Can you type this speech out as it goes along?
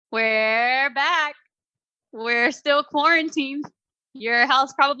We're back. We're still quarantined. Your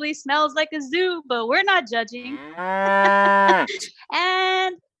house probably smells like a zoo, but we're not judging. And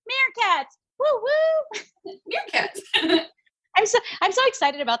meerkats. Woo woo. Meerkats. I'm so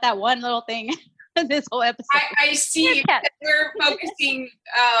excited about that one little thing this whole episode. I see that we're focusing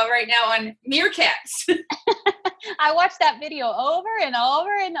right now on meerkats. I watched that video over and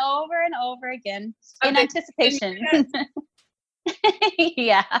over and over and over again in anticipation.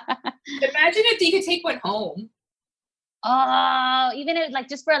 Yeah. Imagine if you could take one home. Oh, even if, like,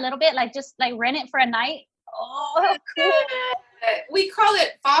 just for a little bit, like, just like rent it for a night. Oh, how cool. We call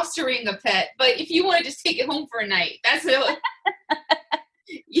it fostering a pet, but if you want to just take it home for a night, that's it.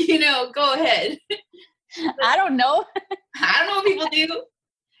 Go ahead. I don't know. I don't know what people do.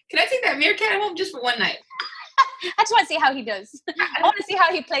 Can I take that meerkat home just for one night? I just want to see how he does. I want to see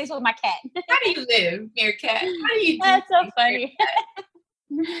how he plays with my cat. How do you live, meerkat? How do you do? That's so funny.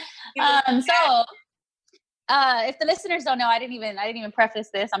 If the listeners don't know, I didn't even preface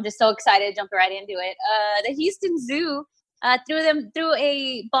this. I'm just so excited to jump right into it. The Houston Zoo threw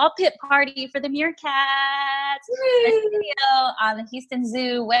a ball pit party for the meerkats. There's a video on the Houston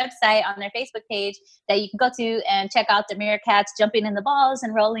Zoo website on their Facebook page that you can go to and check out the meerkats jumping in the balls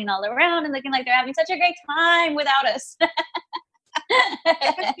and rolling all around and looking like they're having such a great time without us.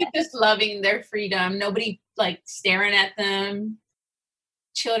 Just loving their freedom. Nobody like staring at them.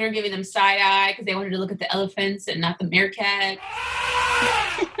 Children giving them side eye because they wanted to look at the elephants and not the meerkat.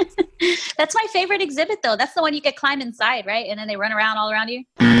 That's my favorite exhibit, though. That's the one you could climb inside, right? And then they run around all around you.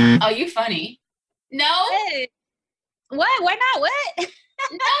 Oh, you funny. No? Hey. What? Why not? What?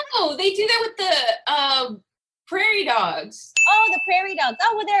 No, they do that with the prairie dogs. Oh, the prairie dogs.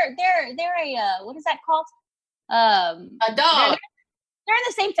 Oh, well, they're a what is that called? A dog. They're in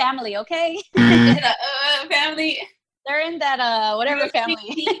the same family, okay? Family. They're in that whatever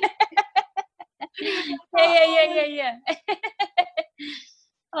family. Yeah.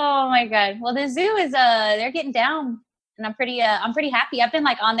 Oh my God. Well, the zoo is they're getting down, and I'm pretty happy. I've been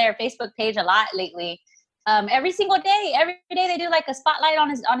like on their Facebook page a lot lately. Every single day, every day they do like a spotlight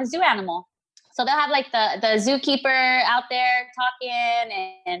on a zoo animal. So they'll have like the zookeeper out there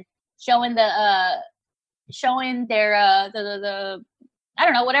talking and showing their the I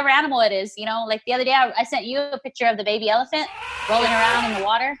don't know, whatever animal it is, like the other day I sent you a picture of the baby elephant rolling around in the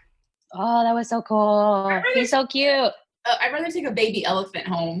water. Oh, that was so cool. He's so cute. I'd rather take a baby elephant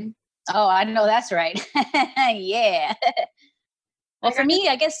home. Oh, I know that's right. Yeah. Well, for me,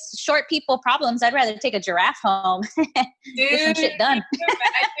 I guess short people problems, I'd rather take a giraffe home. Get some shit done.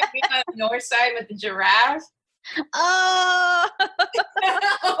 I could be on the north side with the giraffe. Oh.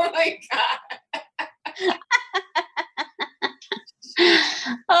 Oh my God.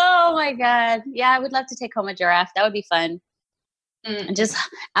 Oh my God. Yeah, I would love to take home a giraffe. That would be fun. And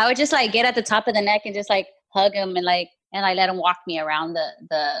I would just like get at the top of the neck and just like hug him and let him walk me around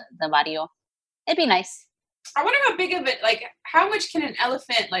the barrio. It'd be nice. I wonder how big of it, like how much can an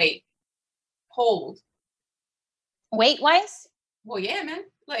elephant like hold? Weight wise? Well, yeah, man.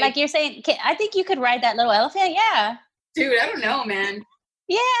 Like you're saying, I think you could ride that little elephant. Yeah. Dude, I don't know, man.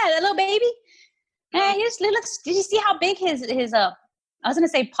 Yeah, that little baby. Yeah, did you see how big his I was gonna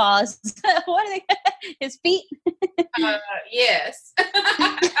say paws. What are they? His feet? Yes.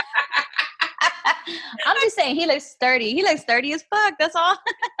 I'm just saying he looks sturdy. He looks sturdy as fuck. That's all.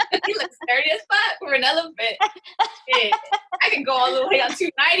 He looks sturdy as fuck for an elephant. Shit. I can go all the way on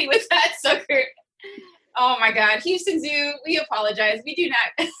 290 with that sucker. Oh my God. Houston Zoo, we apologize. We do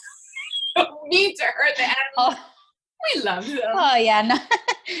not mean to hurt the animals. Oh. We love them. Oh yeah, no.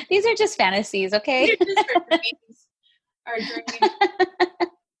 These are just fantasies, okay? They're just our dreams.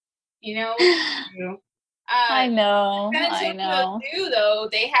 I know. Zoo, though,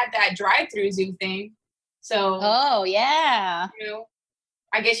 they had that drive-through zoo thing. So. Oh yeah.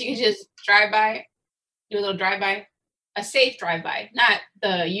 I guess you could just drive by, do a little drive-by, a safe drive-by, not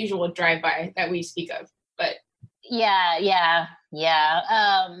the usual drive-by that we speak of, but. Yeah.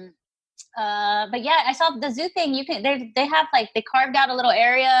 But yeah, I saw the zoo thing. You can they have like they carved out a little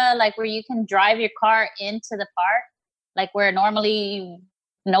area like where you can drive your car into the park, like where normally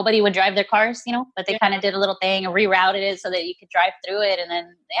nobody would drive their cars, but they kind of did a little thing and rerouted it so that you could drive through it, and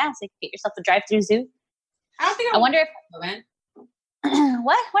then so you could get yourself a drive-through zoo. I don't think I wonder if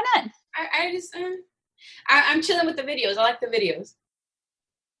what? Why not? I just I'm chilling with the videos. I like the videos.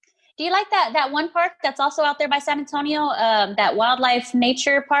 Do you like that one park that's also out there by San Antonio, that wildlife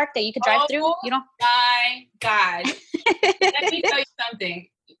nature park that you could drive through? My God. Let me tell you something.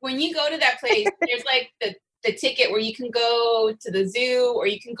 When you go to that place, there's like the ticket where you can go to the zoo or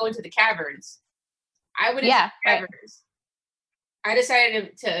you can go into the caverns. I would have caverns. I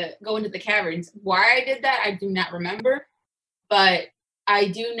decided to go into the caverns. Why I did that, I do not remember. But I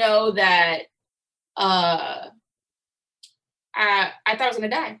do know that I thought I was gonna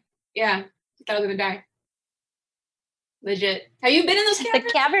die. Yeah, I thought I was gonna die. Legit. Have you been in those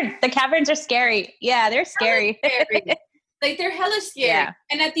caverns? The caverns are scary. Yeah, they're scary. Like, they're hella scary. Yeah.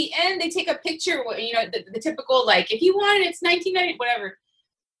 And at the end, they take a picture, you know, the typical, like, if you want it, it's 1990, whatever.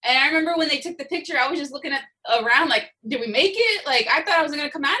 And I remember when they took the picture, I was just looking around like, did we make it? Like, I thought I was going to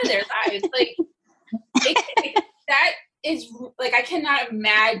come out of there alive. Like, that is, like, I cannot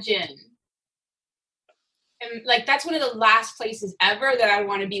imagine. And, like, that's one of the last places ever that I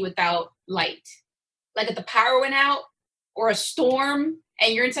want to be without light. Like, if the power went out or a storm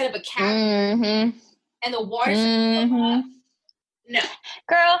and you're inside of a cavern and the water's no.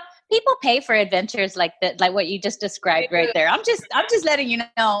 Girl, people pay for adventures like that, like what you just described right there. I'm just letting you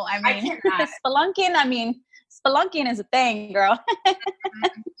know. I mean, spelunking is a thing, girl.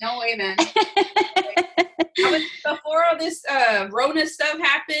 No way, man. Before all this Rona stuff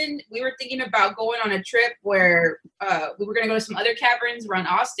happened, we were thinking about going on a trip where we were going to go to some other caverns around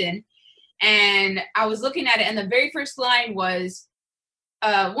Austin. And I was looking at it, and the very first line was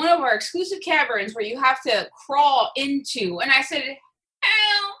one of our exclusive caverns where you have to crawl into. And I said,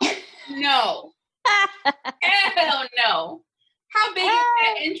 hell no. Hell no. How big is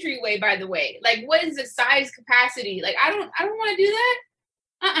that entryway, by the way? Like, what is the size capacity? Like, I don't want to do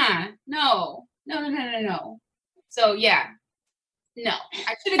that. No. So yeah. No.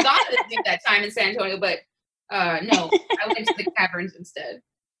 I should have gone to do that time in San Antonio, but no. I went to the caverns instead.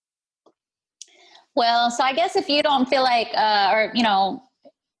 Well, so I guess if you don't feel like or you know,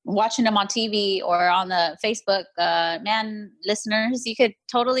 watching them on TV or on the Facebook, listeners, you could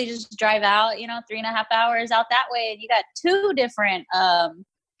totally just drive out, 3.5 hours out that way. And you got 2 different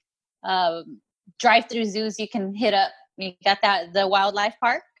drive-through zoos you can hit up. You got the wildlife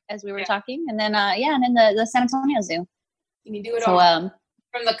park, as we were talking. And then, and then the San Antonio Zoo. You can do it all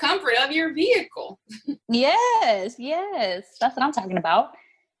from the comfort of your vehicle. Yes. That's what I'm talking about.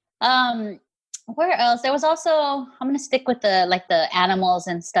 Where else? There was also, I'm going to stick with the animals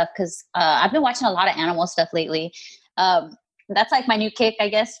and stuff, because I've been watching a lot of animal stuff lately. That's like my new kick, I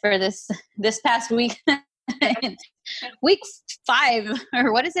guess, for this past week. Week 5,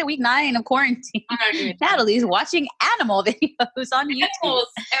 or what is it? Week 9 of quarantine. Natalie's watching animal videos on YouTube. Animals,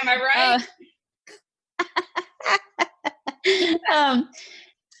 am I right?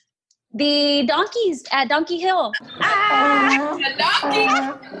 The donkeys at Donkey Hill. The donkey?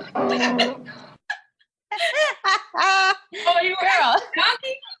 Oh, you were a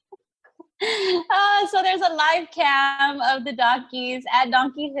donkey? So there's a live cam of the donkeys at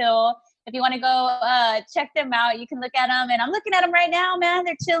Donkey Hill. If you want to go check them out, you can look at them. And I'm looking at them right now, man.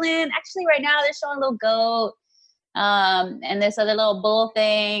 They're chilling. Actually, right now they're showing a little goat, and this other little bull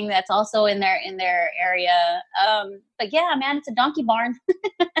thing that's also in their area. But yeah, man, it's a donkey barn.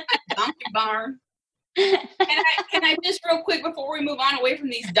 Donkey barn. Can I just real quick before we move on away from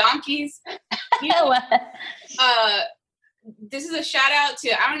these donkeys? This is a shout out to,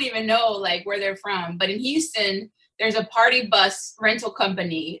 I don't even know like where they're from, but in Houston there's a party bus rental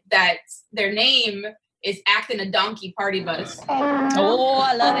company that their name is Acting a Donkey Party Bus. Oh,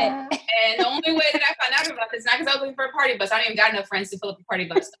 I love it. And the only way that I found out about this, not because I was looking for a party bus, I don't even got enough friends to fill up a party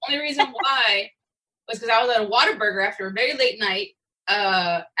bus. The only reason why was because I was at a Whataburger after a very late night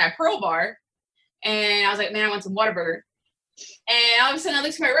at Pearl Bar, and I was like, man, I want some Whataburger. And all of a sudden I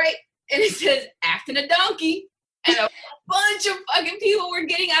look to my right, and it says Acting a Donkey. And a bunch of fucking people were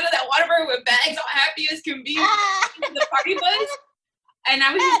getting out of that Whataburger with bags, all happy as can be, in the party bus. And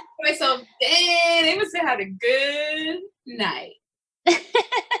I was just thinking to myself, dang, they must have had a good night.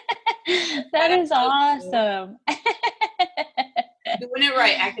 That is awesome. Doing it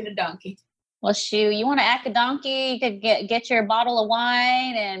right, acting a donkey. Well, shoot, you want to act a donkey? You could get your bottle of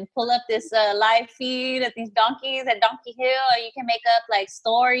wine and pull up this live feed of these donkeys at Donkey Hill. Or you can make up like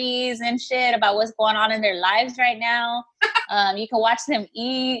stories and shit about what's going on in their lives right now. You can watch them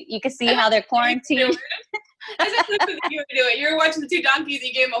eat. You can see how they're quarantined. That's exactly what you were doing. You were watching the 2 donkeys.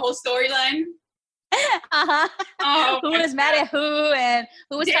 You gave them a whole storyline. Oh, who was mad at who, and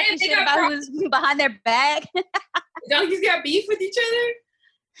who was talking shit about who's behind their back. Donkeys got beef with each other.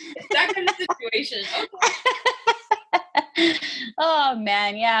 It's that kind of situation. Okay. Oh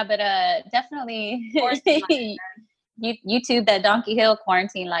man, yeah, but definitely YouTube that Donkey Hill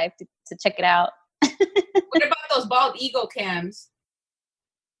quarantine life to check it out. What about those bald eagle cams?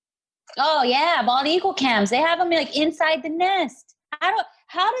 Oh yeah, bald eagle cams. They have them like inside the nest.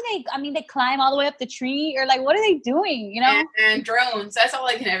 How do they? I mean, they climb all the way up the tree, or like, what are they doing? You know? And drones. That's all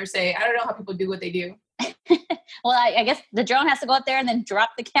I can ever say. I don't know how people do what they do. Well, I guess the drone has to go up there and then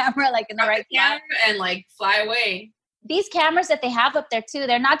drop the camera like in the right camera and like fly away. These cameras that they have up there too,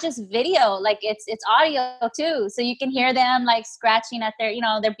 they're not just video, like it's audio too. So you can hear them like scratching at their,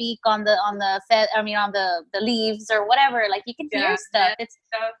 their beak on the leaves or whatever. Like you can hear stuff.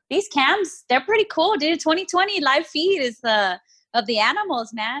 These cams, they're pretty cool, dude. 2020 live feed is of the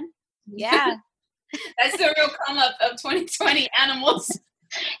animals, man. Yeah. That's the real come up of 2020 animals.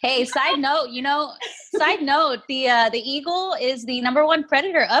 Hey, side note, the eagle is the number one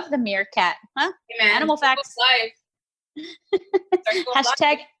predator of the meerkat. Huh? Hey man, animal facts.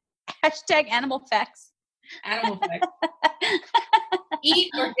 Hashtag animal facts. Animal facts. Eat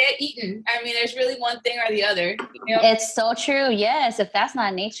or get eaten. I mean, there's really one thing or the other. It's so true. Yes. If that's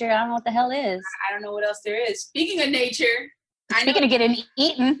not nature, I don't know what the hell is. I don't know what else there is. Speaking of nature. Speaking of getting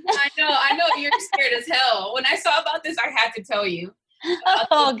eaten. I know. You're scared as hell. When I saw about this, I had to tell you.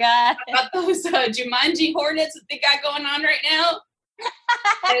 God. About those Jumanji hornets that they got going on right now.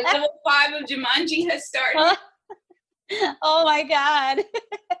 Level 5 of Jumanji has started. Oh my God.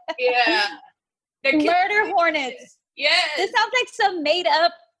 Yeah. Murder hornets. Yes. This sounds like some made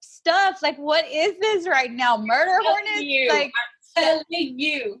up stuff. Like, what is this right now? Murder hornets? Like, I'm telling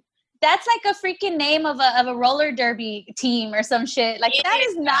you. That's like a freaking name of a roller derby team or some shit. Like that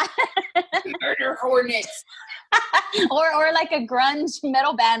is not Murder hornets. or like a grunge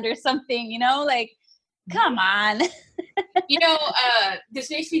metal band or something, like come on.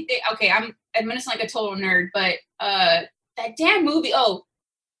 This makes me think, okay, I'm gonna sound like a total nerd, but that damn movie,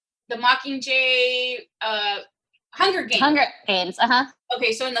 the Mockingjay Hunger Games.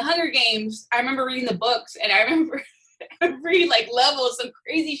 Okay, so in the Hunger Games, I remember reading the books and I remember every level of some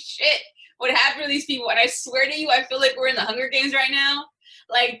crazy shit would happen to these people, and I swear to you, I feel like we're in the Hunger Games right now.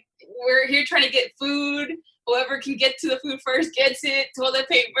 Like we're here trying to get food. Whoever can get to the food first gets it. Toilet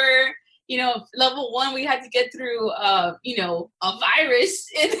paper. Level 1 we had to get through a virus,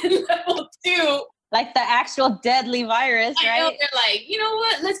 and then level 2, like the actual deadly virus, right? I know, they're like, you know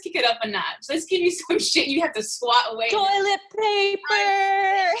what? Let's kick it up a notch. Let's give you some shit you have to swat away. Toilet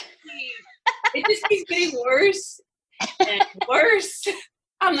paper. It just keeps getting worse and worse.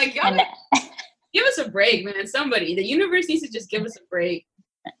 I'm like, y'all give us a break, man. Somebody, the universe needs to just give us a break.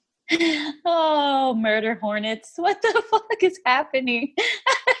 Oh, murder hornets. What the fuck is happening?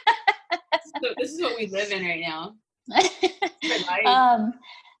 This is what we live in right now.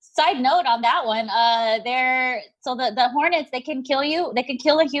 Side note on that one, the hornets, they can kill you. They can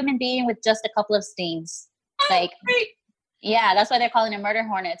kill a human being with just a couple of stings. Great. Yeah, that's why they're calling it murder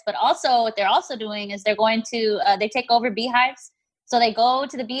hornets. But also, what they're also doing is they're going to, they take over beehives. So they go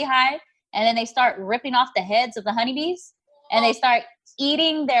to the beehive and then they start ripping off the heads of the honeybees and they start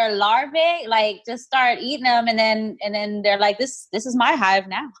eating their larvae, like just start eating them. And then they're like, this is my hive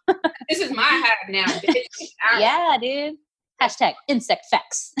now. This is my hive now. Yeah, dude. Hashtag insect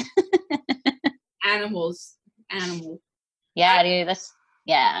facts. Animals. Yeah, dude.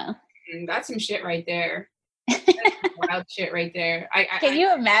 That's some shit right there. Wild shit right there. Can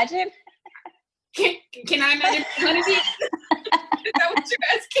you imagine? Can I imagine honeybee? Is that what you're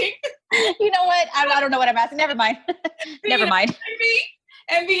asking? You know what? I don't know what I'm asking. Never mind. Never mind.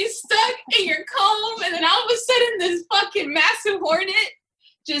 And being stuck in your comb, and then all of a sudden this fucking massive hornet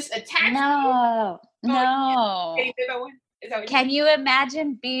just attacks you. No. Can you do that one? Can you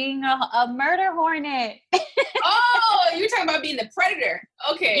imagine being a murder hornet? Oh, you're talking about being the predator.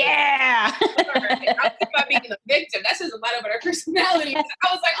 Okay. Yeah. I was thinking about being the victim. That says a lot about our personalities. I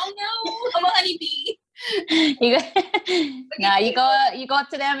was like, oh no, I'm a honeybee. You go up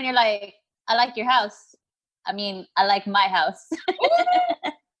to them and you're like, I like your house. I mean, I like my house.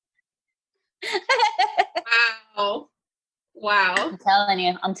 Wow. I'm telling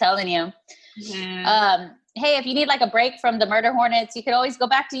you. Mm-hmm. Hey, if you need like a break from the murder hornets, you could always go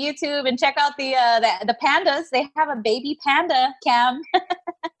back to YouTube and check out the pandas. They have a baby panda cam. I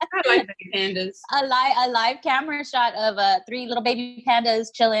like baby pandas. A live camera shot of 3 little baby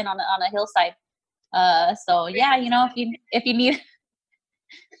pandas chilling on a hillside. So yeah, if you need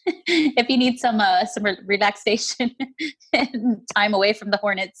if you need some relaxation and time away from the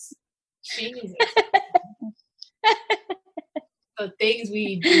hornets. Jesus. The things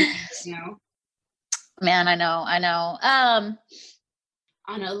we do, Man, I know.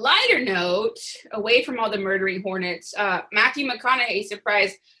 On a lighter note, away from all the murdering hornets, Matthew McConaughey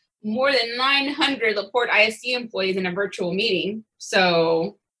surprised more than 900 LaPorte ISD employees in a virtual meeting.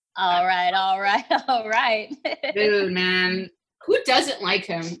 So, all right. Dude, man, who doesn't like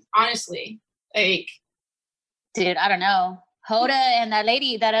him? Honestly, dude, I don't know. Hoda and that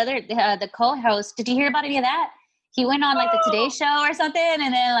lady, that other the co-host. Did you hear about any of that? He went on like the Today Show or something,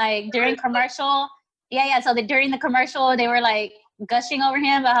 and then like during commercial. Yeah. So during the commercial, they were like gushing over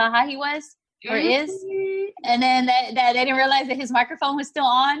him about how high he was or is. And then that they didn't realize that his microphone was still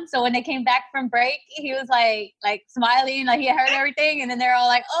on. So when they came back from break, he was like smiling, like he heard everything. And then they're all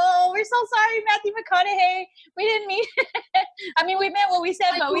like, "Oh, we're so sorry, Matthew McConaughey. We didn't mean." I mean, we meant what we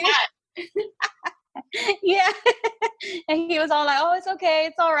said, but we didn't. Yeah. And he was all like, "Oh, it's okay,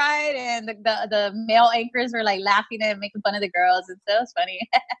 it's all right." And the male anchors were like laughing and making fun of the girls, and so it was funny.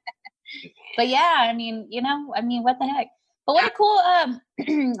 But yeah, I mean, what the heck? But what a cool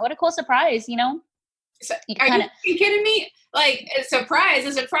what a cool surprise, So, are you kidding me? Like, a surprise.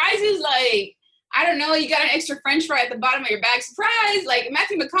 The surprise is like, I don't know, you got an extra French fry at the bottom of your bag. Surprise! Like,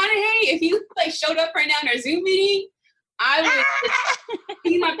 Matthew McConaughey, if you like showed up right now in our Zoom meeting, I would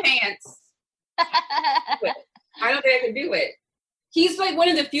pee my pants. I don't think I could do it. He's like one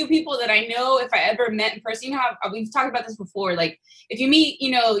of the few people that I know, if I ever met in person, we've talked about this before. Like, if you meet,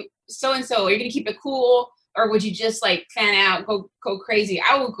 so-and-so, are you going to keep it cool? Or would you just like fan out, go crazy?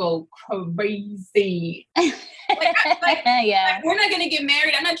 I would go crazy. Yeah. Like, we're not gonna get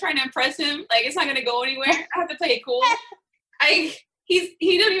married. I'm not trying to impress him. Like, it's not gonna go anywhere. I have to play it cool.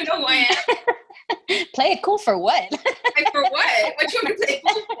 He don't even know who I am. Play it cool for what? Like, for what? What you want me to play it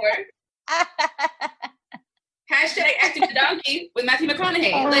cool for? Hashtag acting the donkey with Matthew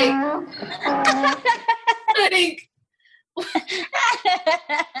McConaughey. Like,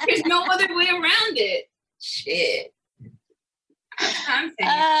 there's no other way around it. Shit. I'm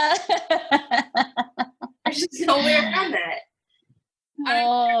saying. There's just no way around that.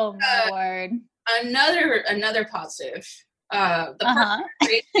 Oh my word. Another positive. The Parks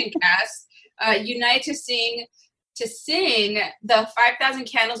and Recreation cast unite to sing the 5,000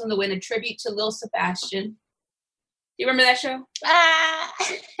 Candles in the Wind, a tribute to Lil Sebastian. Do you remember that show?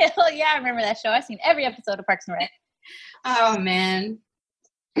 Hell yeah, I remember that show. I've seen every episode of Parks and Rec. Oh man.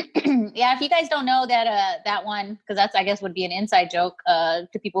 Yeah, if you guys don't know that one, because that's, I guess, would be an inside joke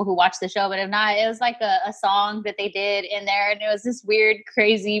to people who watch the show, but if not, it was like a song that they did in there, and it was this weird,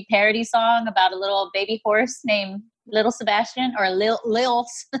 crazy parody song about a little baby horse named Little Sebastian, or Lil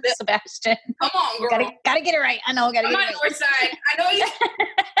Sebastian. Come on, girl. Gotta get it right. I know. Gotta get it right. I'm on your side. I know you.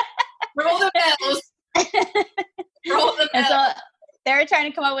 Roll the bells. Roll the bells. And so they were trying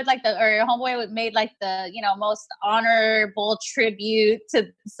to come up with like homeboy made like the most honorable tribute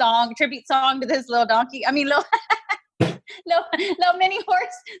song to this little donkey. I mean, little mini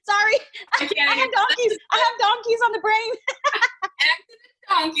horse. Sorry, I have donkeys on the brain. Acting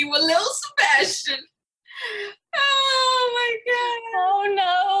a donkey with Lil Sebastian. Oh my god.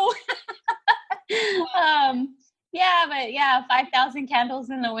 Oh no. Yeah, 5,000 candles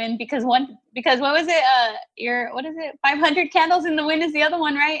in the wind because what was it? What is it? 500 candles in the wind is the other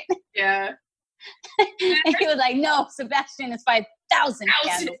one, right? Yeah. And he was like, "No, Sebastian is 5,000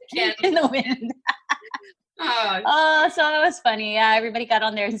 candles in the wind." So it was funny. Yeah, everybody got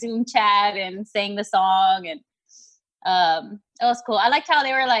on their Zoom chat and sang the song, and it was cool. I liked how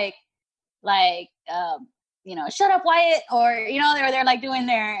they were like, "Shut up, Wyatt," or they're like doing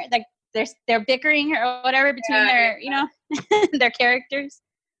their like. They're bickering or whatever between their their characters.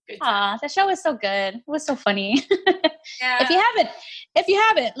 That show was so good. It was so funny. Yeah. If you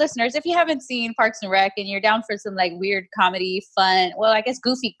haven't, listeners, if you haven't seen Parks and Rec and you're down for some like weird comedy, fun, well, I guess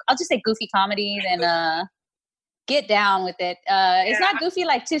goofy. I'll just say goofy comedy. Then get down with it. It's not goofy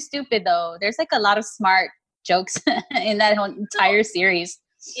like too stupid though. There's like a lot of smart jokes in that whole entire series.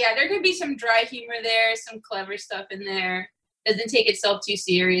 Yeah, there could be some dry humor there, some clever stuff in there. Doesn't take itself too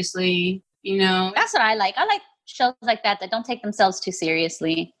seriously, That's what I like. I like shows like that don't take themselves too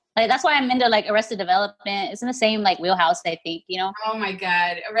seriously. Like that's why I'm into like Arrested Development. It's in the same like wheelhouse, I think. Oh my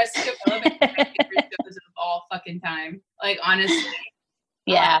god, Arrested Development is my favorite shows of all fucking time. Like honestly.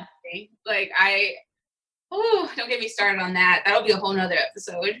 Yeah. Honestly. Like don't get me started on that. That'll be a whole nother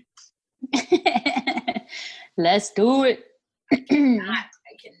episode. Let's do it. I cannot.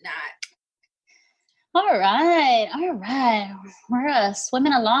 All right. We're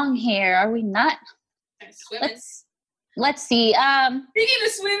swimming along here, are we not? Swimming. Let's see. Speaking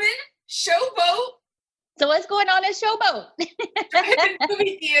of swimming, Showboat. So what's going on at Showboat? The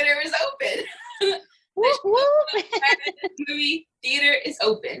movie theater is open. The movie theater is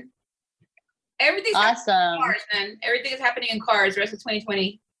open. Everything's awesome. In cars, man. Everything is happening in cars. The rest of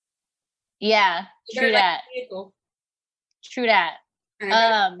 2020. Yeah, true that. True that.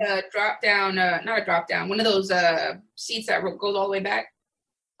 Not a drop down, one of those seats that goes all the way back.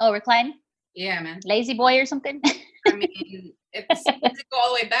 Oh, recline? Yeah, man. Lazy boy or something? I mean, if the seats go all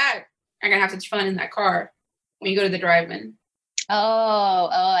the way back, I'm going to have such fun in that car when you go to the drive-in. Oh,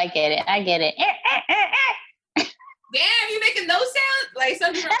 I get it. Damn, you making those sounds? Like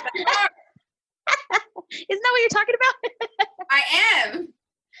something from the car. Isn't that what you're talking about? I am.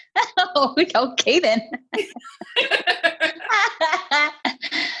 Oh, okay then.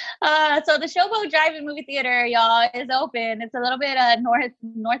 So the Showboat Drive-In movie theater, y'all, is open. It's a little bit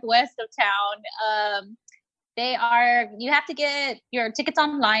northwest of town. You have to get your tickets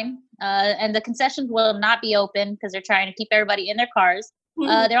online, and the concessions will not be open because they're trying to keep everybody in their cars.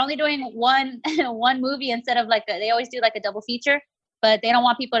 They're only doing one movie instead of they always do like a double feature, but they don't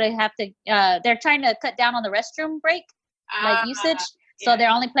want people to have to, they're trying to cut down on the restroom break, usage. So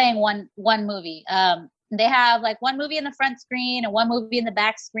they're only playing one movie. They have like one movie in the front screen and one movie in the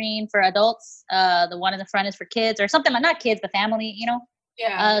back screen for adults. The one in the front is for kids or something, not kids, but family,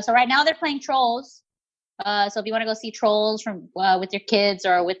 Yeah. So right now they're playing Trolls. So if you want to go see Trolls from with your kids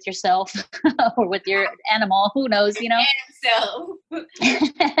or with yourself or with your animal, who knows, So you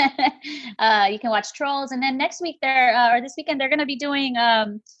can watch Trolls. And then next week or this weekend, they're going to be doing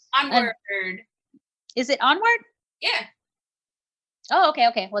Onward. Is it Onward? Yeah. Oh,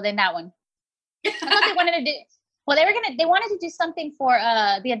 okay. Well, then that one. I thought they wanted to do. Well, they wanted to do something for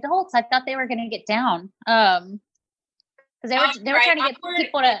the adults. I thought they were going to get down. Because they were trying to get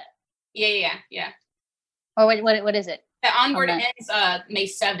people to. Yeah. Or what is it? The Onward ends May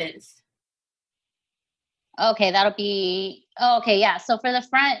 7th. Okay, that'll be okay. Yeah. So for the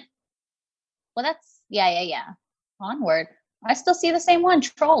front, well, that's yeah. Onward. I still see the same one.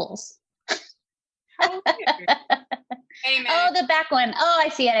 Trolls. Hey, man. Oh, the back one. Oh, I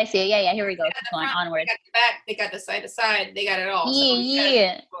see it. Yeah. Here we go. Onward. They got the back. They got the side to side. They got it all.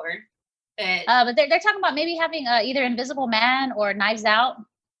 Yeah. But they're talking about maybe having either Invisible Man or Knives Out.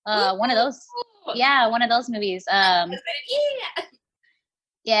 One of those. Yeah, one of those movies.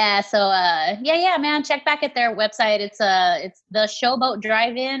 Yeah. So yeah, man. Check back at their website. It's the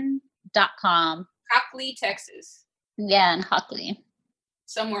showboatdrivein.com. Hockley, Texas. Yeah, in Hockley.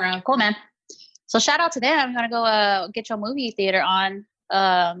 Somewhere out. Cool, man. So shout out to them. I'm gonna go get your movie theater on.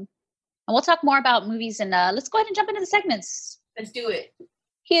 And we'll talk more about movies, and let's go ahead and jump into the segments. Let's do it.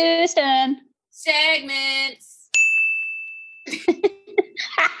 Houston. Segments.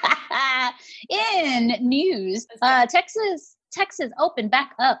 In news, Texas opened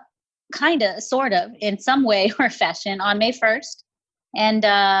back up, kinda, sort of, in some way or fashion on May 1st. And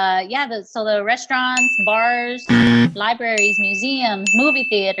so the restaurants, bars, libraries, museums, movie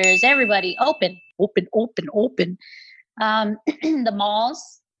theaters, everybody open. The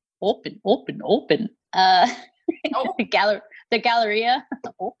malls, open. The Galleria,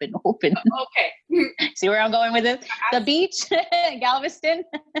 open. Okay. See where I'm going with this? The beach, Galveston,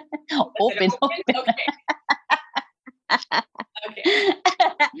 open. Okay.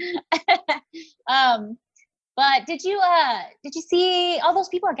 But did you see all those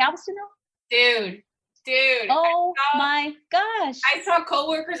people at Galveston though? Dude. Oh my gosh. I saw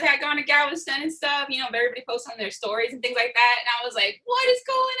coworkers that had gone to Galveston and stuff, everybody posting on their stories and things like that. And I was like, what is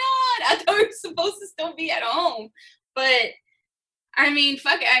going on? I thought we were supposed to still be at home. But I mean,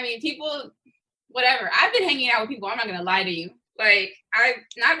 fuck it. I mean, people, whatever. I've been hanging out with people. I'm not going to lie to you. Like,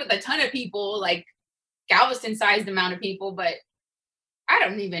 not with a ton of people, like Galveston sized amount of people, but I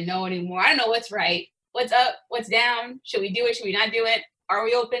don't even know anymore. I don't know what's right. What's up? What's down? Should we do it? Should we not do it? Are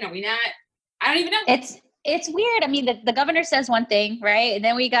we open? Are we not? I don't even know. It's weird. I mean, the governor says one thing, right? And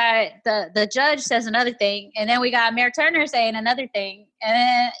then we got the judge says another thing. And then we got Mayor Turner saying another thing. And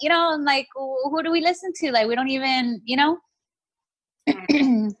then, I'm like, who do we listen to? Like, we don't even,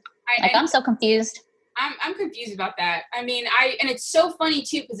 I'm so confused. I'm confused about that. I mean, and it's so funny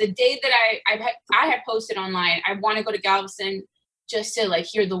too, because the day that I had posted online, I want to go to Galveston just to like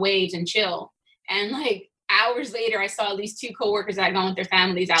hear the waves and chill. And like hours later, I saw at least 2 coworkers that had gone with their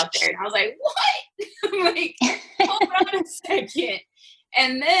families out there. And I was like, what? I'm like, hold on a second.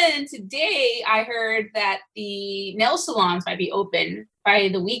 And then today I heard that the nail salons might be open by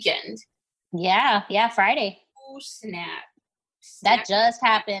the weekend. Yeah, Friday. Oh, snap. That just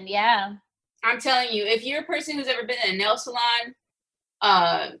happened, yeah. I'm telling you, if you're a person who's ever been in a nail salon,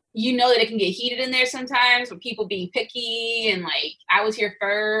 you know that it can get heated in there sometimes with people being picky and like, I was here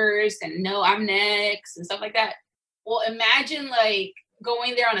first and no, I'm next and stuff like that. Well, imagine like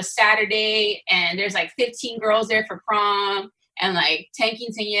going there on a Saturday and there's like 15 girls there for prom and like 10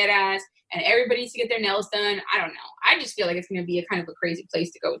 quinceañeras and everybody needs to get their nails done. I don't know. I just feel like it's going to be a kind of a crazy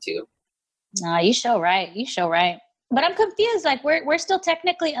place to go to. No, you show right. But I'm confused. Like we're still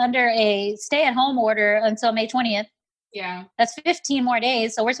technically under a stay-at-home order until May 20th. Yeah. That's 15 more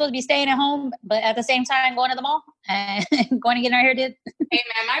days. So we're supposed to be staying at home, but at the same time going to the mall and going to get our hair did. Hey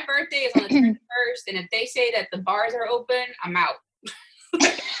man, my birthday is on the 31st, and if they say that the bars are open, I'm out.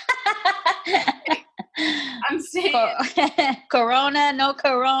 I'm saying Corona, no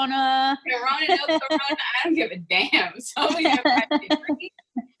Corona. Corona, no Corona. I don't give a damn. So we have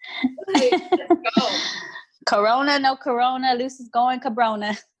let's go. Corona, no Corona. Loose is going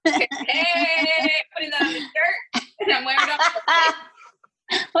Cabrona. Hey, putting that on the shirt, and I'm wearing it on my face.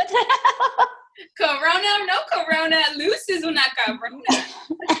 What the hell? Corona, no Corona. Loose is una Cabrona.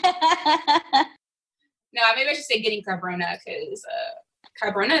 No, maybe I should say getting Cabrona because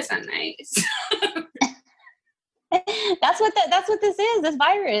Cabrona is not nice. That's what this is. This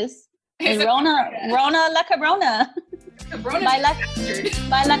virus. Rona la Cabrona. Cabrona.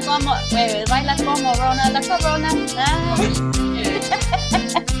 Baila como. Wait, baila como Rona la Cabrona.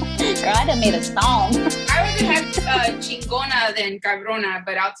 Girl, I done made a song. I would have chingona than cabrona,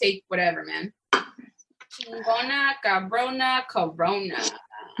 but I'll take whatever, man. Chingona, cabrona, corona.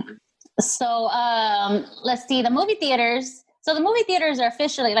 So, let's see, the movie theaters. So the movie theaters are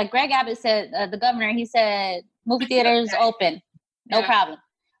officially, like Greg Abbott said, the governor, he said, movie theaters open, no problem.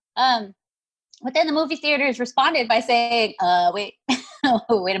 But then the movie theaters responded by saying, wait,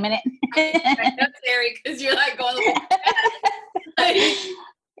 wait a minute. That's scary because you're like going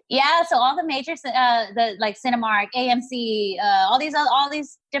yeah, so all the major, the like Cinemark, AMC, all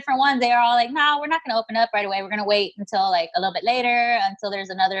these different ones, they are all like, no, we're not going to open up right away. We're going to wait until like a little bit later, until there's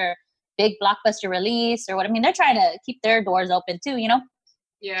another big blockbuster release or what. I mean, they're trying to keep their doors open too, you know?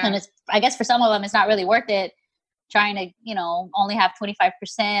 Yeah. And it's, I guess for some of them, it's not really worth it trying to, you know, only have 25%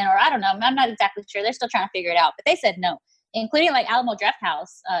 or I don't know. I'm not exactly sure. They're still trying to figure it out, but they said no, including like Alamo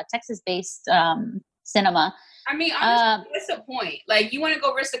Drafthouse, Texas-based cinema. I mean, honestly, what's the point? Like, you want to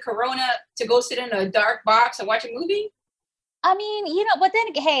go risk the corona to go sit in a dark box and watch a movie? I mean, you know, but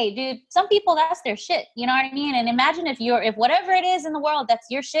then, hey, dude, some people, that's their shit. You know what I mean? And imagine if whatever it is in the world that's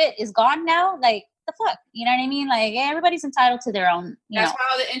your shit is gone now, like, the fuck? You know what I mean? Like, everybody's entitled to their own, That's why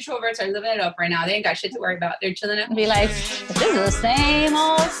all the introverts are living it up right now. They ain't got shit to worry about. They're chilling at home. Be like, this is the same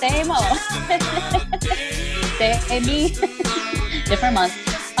old. Same me. Different month.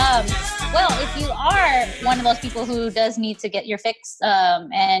 Well, if you are one of those people who does need to get your fix,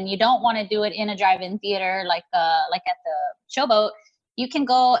 and you don't want to do it in a drive-in theater like at the Showboat, you can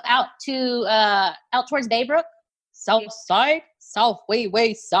go out towards Baybrook, south side,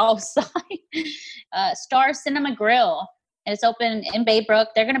 way south side, Star Cinema Grill, and it's open in Baybrook.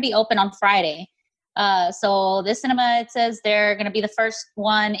 They're going to be open on Friday. So this cinema, it says they're going to be the first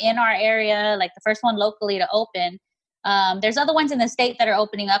one in our area, like the first one locally to open. There's other ones in the state that are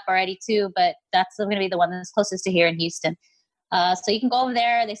opening up already too, but that's going to be the one that's closest to here in Houston. So you can go over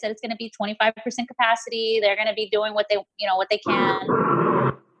there. They said it's going to be 25% capacity. They're going to be doing what they can.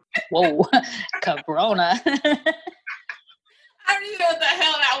 Whoa, Corona. I don't even know what the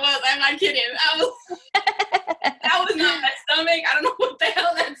hell that was. I'm not kidding. That was not my stomach. I don't know what the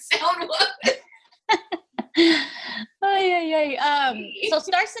hell that sound was. So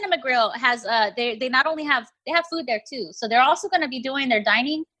Star Cinema Grill has they not only have food there too, so they're also going to be doing their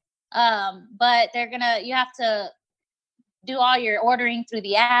dining, but you have to do all your ordering through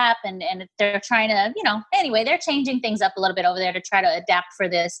the app, and they're trying to, anyway, they're changing things up a little bit over there to try to adapt for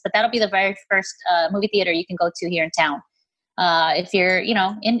this. But that'll be the very first movie theater you can go to here in town, if you're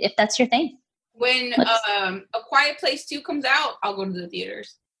if that's your thing. When A Quiet Place 2 comes out, I'll go to the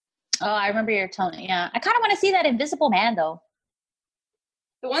theaters. Oh, I remember your tone. Yeah. I kind of want to see that Invisible Man, though.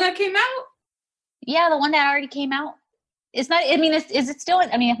 The one that came out? Yeah, the one that already came out. It's not, I mean, is it still, well,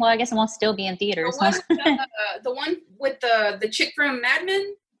 I guess it won't still be in theaters. The one with the chick from Mad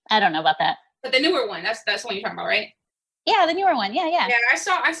Men? I don't know about that. But the newer one, that's the one you're talking about, right? Yeah, the newer one. Yeah. Yeah, I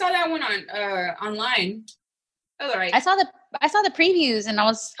saw that one on online. That was all right. I saw the previews, and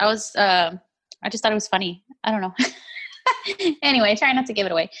I just thought it was funny. I don't know. Anyway, try not to give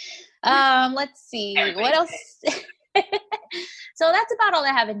it away. Let's see. What else? So that's about all I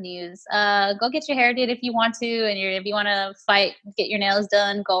have in news. Go get your hair did if you want to, and if you want to fight, get your nails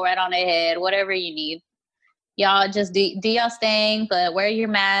done, go right on ahead, whatever you need. Y'all just do y'all's thing, but wear your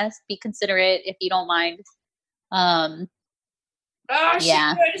mask, be considerate if you don't mind. Oh, shit,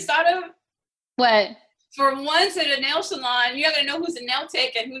 yeah. I just thought of what? For once at a nail salon, you're not going to know who's a nail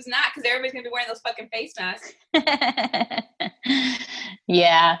tech and who's not, because everybody's going to be wearing those fucking face masks.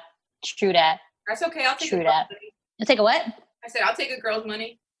 Yeah, true that. That's okay. I'll take true that. Money. You take a what? I said, I'll take a girl's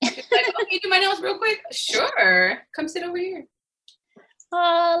money. She's like, oh, can you do my nails real quick? Sure. Come sit over here.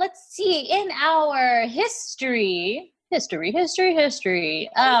 Let's see. In our history. Yeah,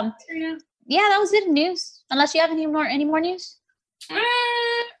 that was it in news. Unless you have any more news?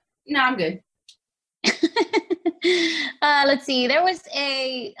 No, I'm good. Let's see. There was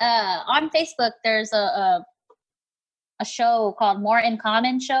on Facebook. There's a show called More in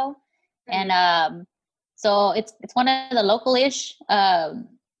Common show, and So it's one of the local-ish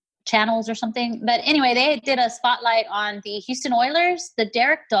channels or something. But anyway, they did a spotlight on the Houston Oilers, the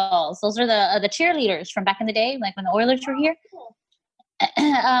Derrick Dolls. Those are the cheerleaders from back in the day, like when the Oilers were here.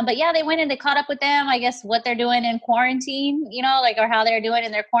 But yeah, they went and they caught up with them, I guess, what they're doing in quarantine, like, or how they're doing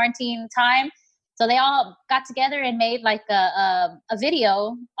in their quarantine time. So they all got together and made like a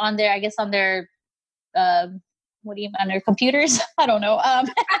video on their, I guess, on their, on their computers. I don't know.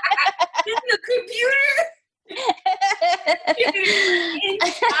 The computer?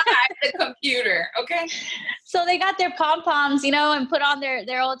 Inside the computer, okay? So they got their pom-poms, and put on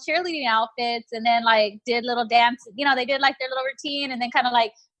their old cheerleading outfits, and then like did little dance, they did like their little routine, and then kind of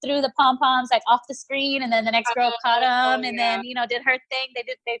like threw the pom-poms like off the screen, and then the next girl caught them, and then did her thing.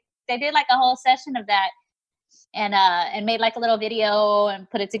 They did like a whole session of that, and made like a little video and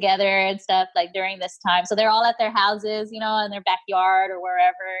put it together and stuff like during this time. So they're all at their houses, in their backyard or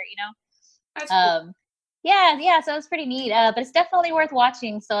wherever, That's cool. Yeah. So it's pretty neat. But it's definitely worth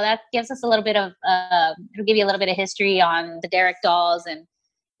watching. So that gives us a little bit of, it'll give you a little bit of history on the Derrick Dolls and,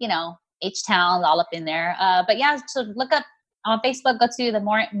 H-Town all up in there. But yeah, so look up on Facebook, go to the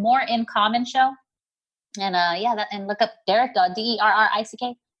More in Common show. And and look up Derrick Doll,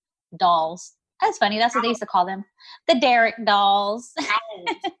 Derrick Dolls. That's funny. That's what they used to call them. The Derrick Dolls.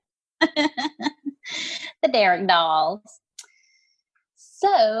 The Derrick Dolls.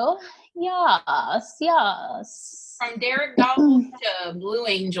 So, yes. From Derrick Dolls to Blue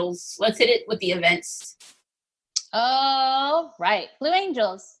Angels. Let's hit it with the events. Oh, right. Blue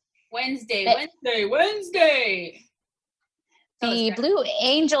Angels. Wednesday. The Blue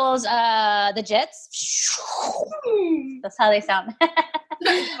Angels, the Jets. That's how they sound.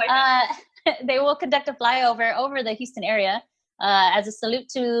 They will conduct a flyover over the Houston area as a salute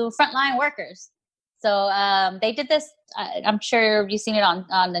to frontline workers. So they did this. I'm sure you've seen it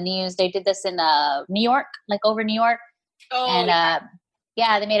on the news. They did this in New York, like over New York. Oh, and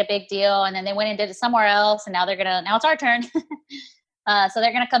they made a big deal, and then they went and did it somewhere else, and now it's our turn. So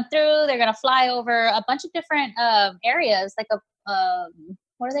they're gonna come through. They're gonna fly over a bunch of different areas, like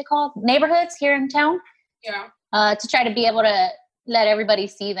what are they called? Neighborhoods here in town. Yeah. To try to be able to let everybody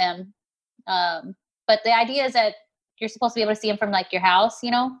see them. But the idea is that you're supposed to be able to see them from like your house,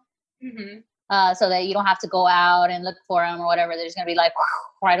 Mm-hmm. So that you don't have to go out and look for them or whatever. They're just gonna be like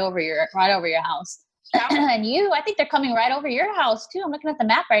right over your house. And I think they're coming right over your house too. I'm looking at the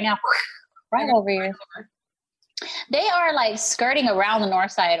map right now. Right over here. They are like skirting around the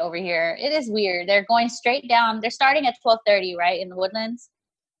north side over here. It is weird. They're going straight down. They're starting at 12:30, right, in the Woodlands.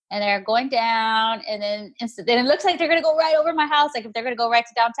 And they're going down, and then it looks like they're going to go right over my house, like if they're going to go right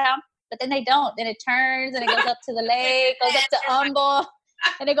to downtown. But then they don't. Then it turns, and it goes up to the lake, goes up to Humble,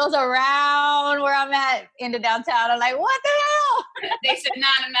 and it goes around where I'm at into downtown. I'm like, what the hell? They said, nah.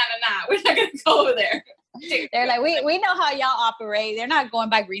 We're not going to go over there. They're like, we know how y'all operate. They're not going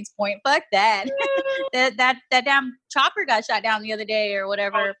by Greens Point. Fuck that. that damn chopper got shot down the other day or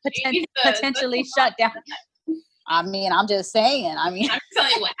whatever. Potentially shut down. I mean, I'm just saying. I'm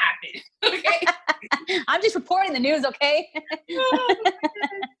telling you what happened. Okay. I'm just reporting the news. Okay.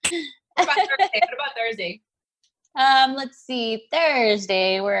 What about Thursday? Let's see.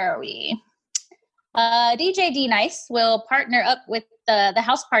 Thursday. Where are we? DJ D Nice will partner up with the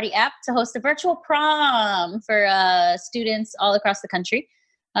House Party app to host a virtual prom for students all across the country.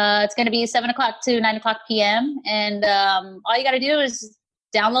 It's going to be 7 o'clock to 9 o'clock p.m. And all you got to do is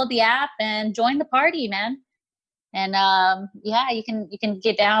download the app and join the party, man. And you can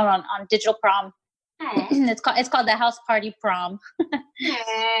get down on digital prom. It's called the House Party Prom.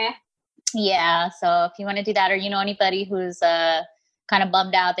 Yeah. So if you want to do that, or anybody who's kind of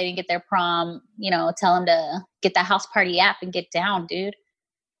bummed out they didn't get their prom, tell them to get the House Party app and get down, dude.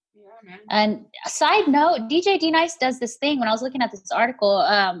 Yeah, man. And side note, DJ D Nice does this thing. When I was looking at this article,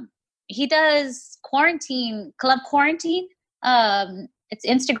 he does club quarantine. It's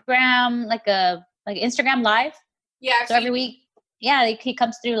Instagram, like Instagram Live. Yeah. So every week, he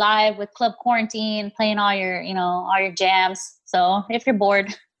comes through live with Club Quarantine, playing all your jams. So if you're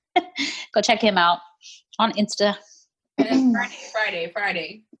bored, go check him out on Insta. And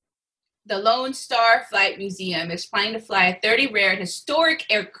Friday. The Lone Star Flight Museum is planning to fly 30 rare and historic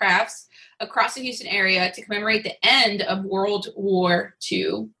aircrafts across the Houston area to commemorate the end of World War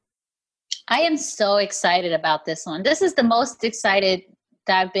II. I am so excited about this one. This is the most excited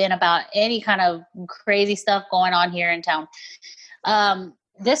that I've been about any kind of crazy stuff going on here in town.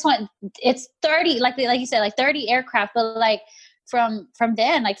 This one, it's 30, like you said, like 30 aircraft, but like from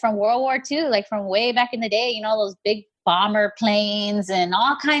then, like from World War II, like from way back in the day, those big bomber planes and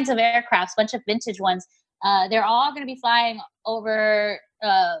all kinds of aircrafts, bunch of vintage ones. They're all going to be flying over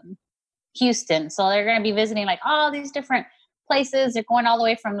Houston. So they're going to be visiting like all these different places. They're going all the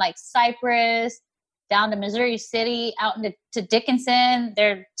way from like Cypress down to Missouri City, out into to Dickinson.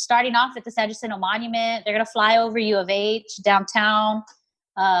 They're starting off at the San Jacinto Monument. They're going to fly over U of H downtown.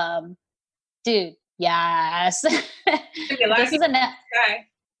 Dude, yes. This is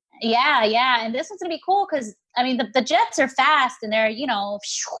yeah. And this one's going to be cool because, I mean, the jets are fast and they're, and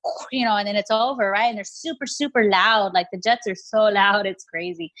then it's over, right? And they're super, super loud. Like the jets are so loud. It's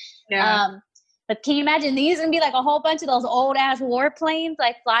crazy. Yeah. But can you imagine these and be like a whole bunch of those old ass warplanes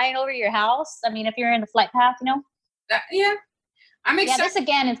like flying over your house? I mean, if you're in the flight path, Yeah. I'm excited. Yeah, this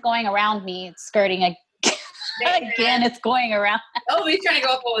again is going around me. It's skirting again. It's going around. Nobody's trying to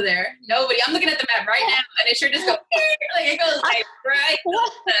go up over there. Nobody. I'm looking at the map right now, and it sure just goes like it goes like right.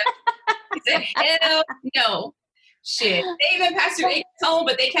 He said, "Hell no, shit." They even passed through Acres Home,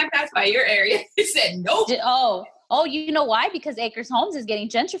 but they can't pass by your area. He said, "Nope." Oh, you know why? Because Acres Homes is getting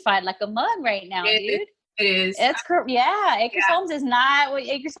gentrified like a mug right now, dude. It is. It's yeah. Acres Homes is not what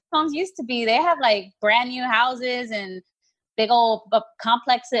Acres Homes used to be. They have like brand new houses and big old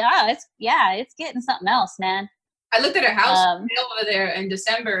complexes. It's getting something else, man. I looked at a house over there in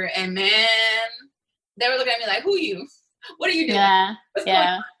December, and man, they were looking at me like, "Who you? What are you doing?" Yeah, What's going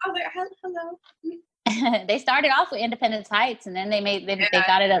on? I was like, "Hello." They started off with Independence Heights, and then they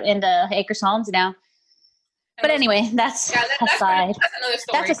got it up into Acres Homes now. But anyway, that's aside. That's another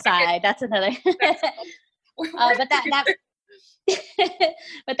story. That's aside. That's another.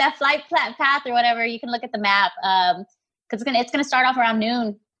 But that flight path or whatever, you can look at the map. Because it's gonna start off around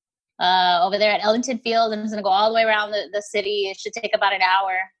noon over there at Ellington Field, and it's gonna go all the way around the city. It should take about an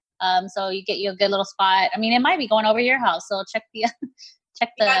hour. So you get you a good little spot. I mean, it might be going over your house, so check the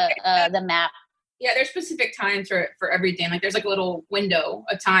map. Yeah, there's specific times for everything. Like there's like a little window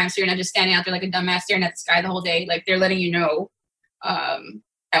of time, so you're not just standing out there like a dumbass staring at the sky the whole day. Like they're letting you know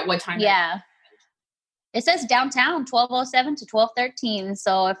at what time. Yeah. It says downtown 12:07 to 12:13.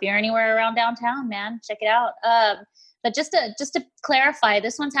 So if you're anywhere around downtown, man, check it out. But just to clarify,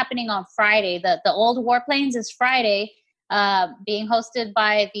 this one's happening on Friday. The old warplanes is Friday, being hosted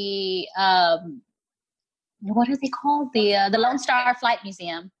by the what are they called? The Lone Star Flight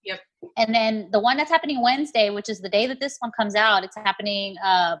Museum. Yep. And then the one that's happening Wednesday, which is the day that this one comes out, it's happening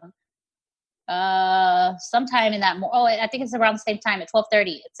sometime in that. I think it's around the same time at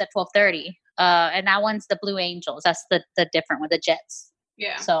 12:30. It's at 12:30. And that one's the Blue Angels. That's the different one, the jets.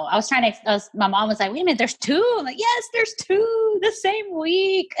 Yeah. So my mom was like, "Wait a minute, there's two." I'm like, "Yes, there's two the same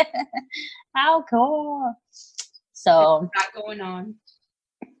week." How cool. So there's a lot going on.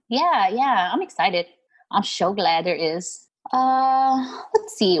 Yeah. I'm excited. I'm so glad there is.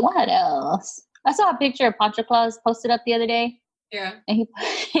 Let's see, what else? I saw a picture of Pancho Claus posted up the other day. Yeah. And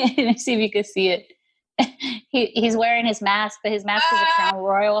let's see if you could see it. He's wearing his mask, but his mask is a Crown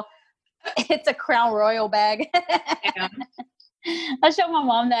Royal. It's a Crown Royal bag. Yeah. I showed my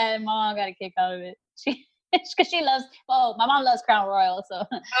mom that, and Mom got a kick out of it. Because she loves, my mom loves Crown Royal, so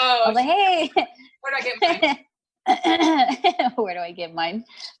I was like, "Hey, where do I get mine?" Where do I get mine?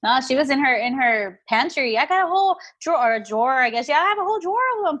 No, she was in her pantry. I got a whole drawer, I guess. Yeah, I have a whole drawer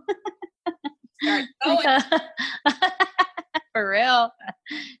of them. For real.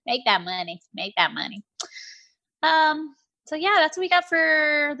 Make that money. So yeah, that's what we got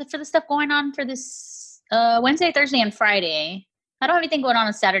for the stuff going on for this Wednesday, Thursday, and Friday. I don't have anything going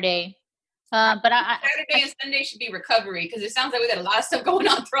on Saturday. But Saturday and Sunday should be recovery, because it sounds like we got a lot of stuff going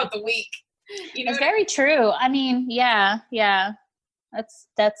on throughout the week. You know, it's very true. I mean, yeah.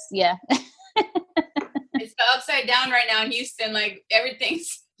 That's yeah. It's the upside down right now in Houston. Like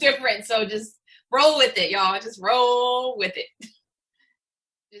everything's different. So just roll with it, y'all. Just roll with it.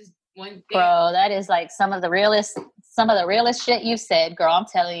 Just one thing. Bro, that is like some of the realest shit you've said, girl. I'm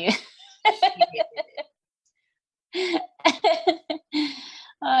telling you.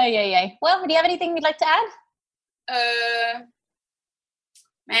 Oh, yeah. Well, do you have anything you'd like to add?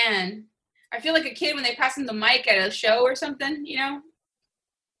 Man, I feel like a kid when they pass him the mic at a show or something, you know?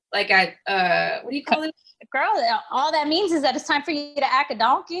 Like at, what do you call it? Girl, all that means is that it's time for you to act a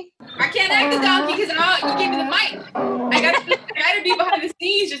donkey. I can't act a donkey because you gave me the mic. I gotta be behind the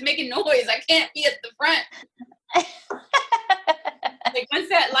scenes just making noise. I can't be at the front. Like once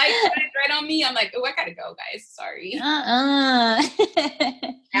that light shines right on me, I'm like, "Oh, I gotta go, guys. Sorry."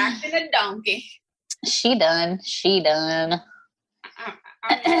 Acting a donkey. She done.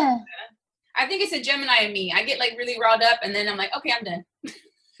 I think it's a Gemini in me. I get like really riled up, and then I'm like, "Okay, I'm done."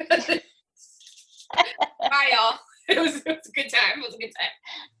 Bye, y'all. It was a good time.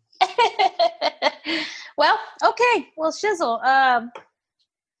 Well, okay. Well, Shizzle.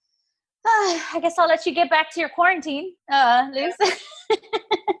 I guess I'll let you get back to your quarantine, Liz.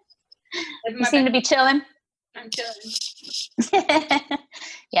 You seem to be chilling. I'm chilling.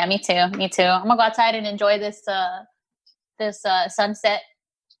 Yeah, me too. I'm gonna go outside and enjoy this sunset,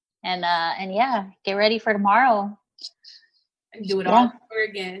 and yeah, get ready for tomorrow. And do it all over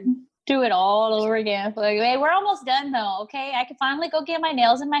again. Do it all over again. Like, hey, we're almost done though. Okay, I can finally go get my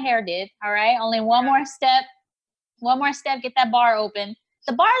nails and my hair did. All right, only one more step. Get that bar open.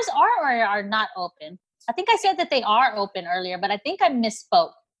 The bars are or are not open. I think I said that they are open earlier, but I think I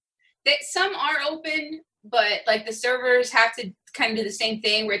misspoke. Some are open, but like the servers have to kind of do the same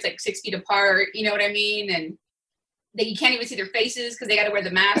thing where it's like 6 feet apart. You know what I mean? And you can't even see their faces because they got to wear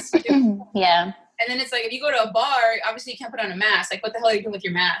the mask. Yeah. And then it's like, if you go to a bar, obviously you can't put on a mask. Like, what the hell are you doing with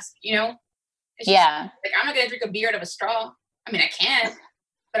your mask? You know? It's just, like, I'm not going to drink a beer out of a straw. I mean, I can,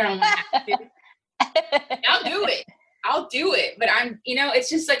 but I don't want to have to. I'll do it. But it's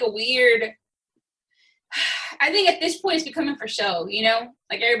just like a weird, I think at this point it's becoming for show, you know?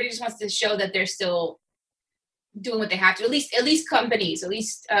 Like, everybody just wants to show that they're still doing what they have to. At least companies,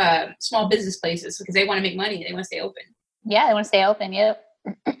 small business places, because they want to make money. They want to stay open. Yeah, they want to stay open. Yep.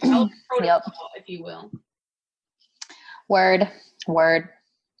 Protocol, if you will. Word.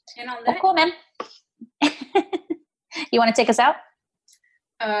 And on that, cool, man. You want to take us out?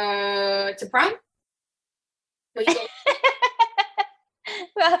 To prom?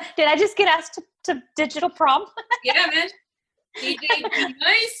 Well, did I just get asked to digital prom? Yeah, man. DJ be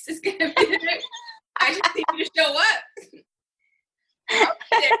nice. It's gonna be there. I just need you to show up. I'll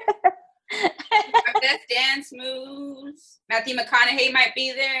be there. My best dance moves. Matthew McConaughey might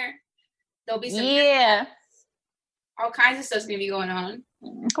be there. There'll be some all kinds of stuff's gonna be going on.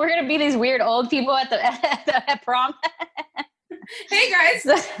 We're gonna be these weird old people at prom. Hey guys,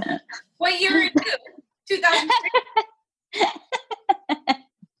 what year are you? 2006.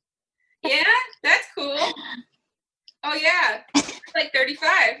 Yeah, that's cool. Oh yeah, like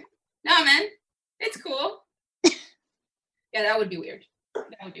 35. No man, it's cool. Yeah, that would be weird.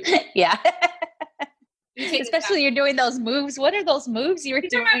 Yeah. Especially you're doing those moves. What are those moves you're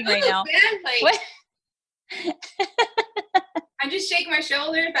doing right now? Man. Like, I'm just shaking my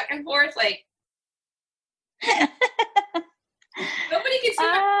shoulders back and forth. Like, nobody can see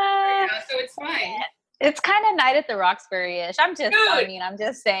my right now, so it's fine. It's kind of Night at the Roxbury-ish. I'm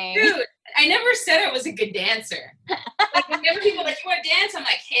just saying. Dude, I never said I was a good dancer. Like, whenever people are like, you want to dance? I'm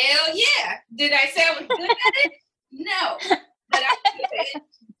like, hell yeah. Did I say I was good at it? No. But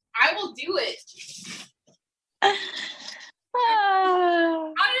I will do it.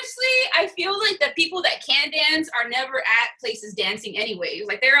 Honestly, I feel like the people that can dance are never at places dancing anyways.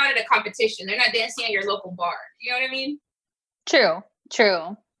 Like, they're out at a competition. They're not dancing at your local bar. You know what I mean? True.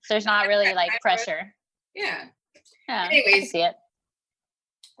 There's not really like pressure. Yeah. Anyways, I see it.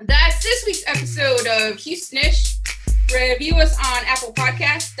 That's this week's episode of Houstonish. Review us on Apple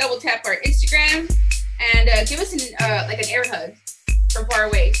Podcasts. Double tap our Instagram and give us an air hug from far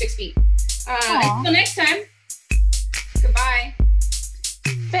away, 6 feet. Until next time. Goodbye.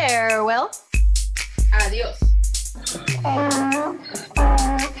 Farewell. Adios.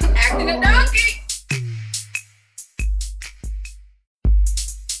 Acting a donkey.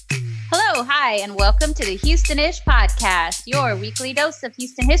 Hello, hi, and welcome to the Houstonish Podcast, your weekly dose of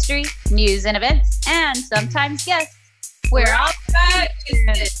Houston history, news and events, and sometimes guests. We're all about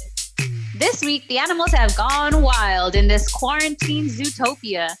Houston. This week, the animals have gone wild in this quarantine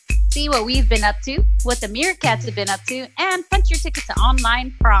zootopia. See what we've been up to, what the meerkats have been up to, and punch your ticket to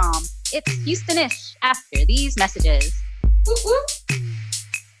online prom. It's Houstonish after these messages. Woo woo.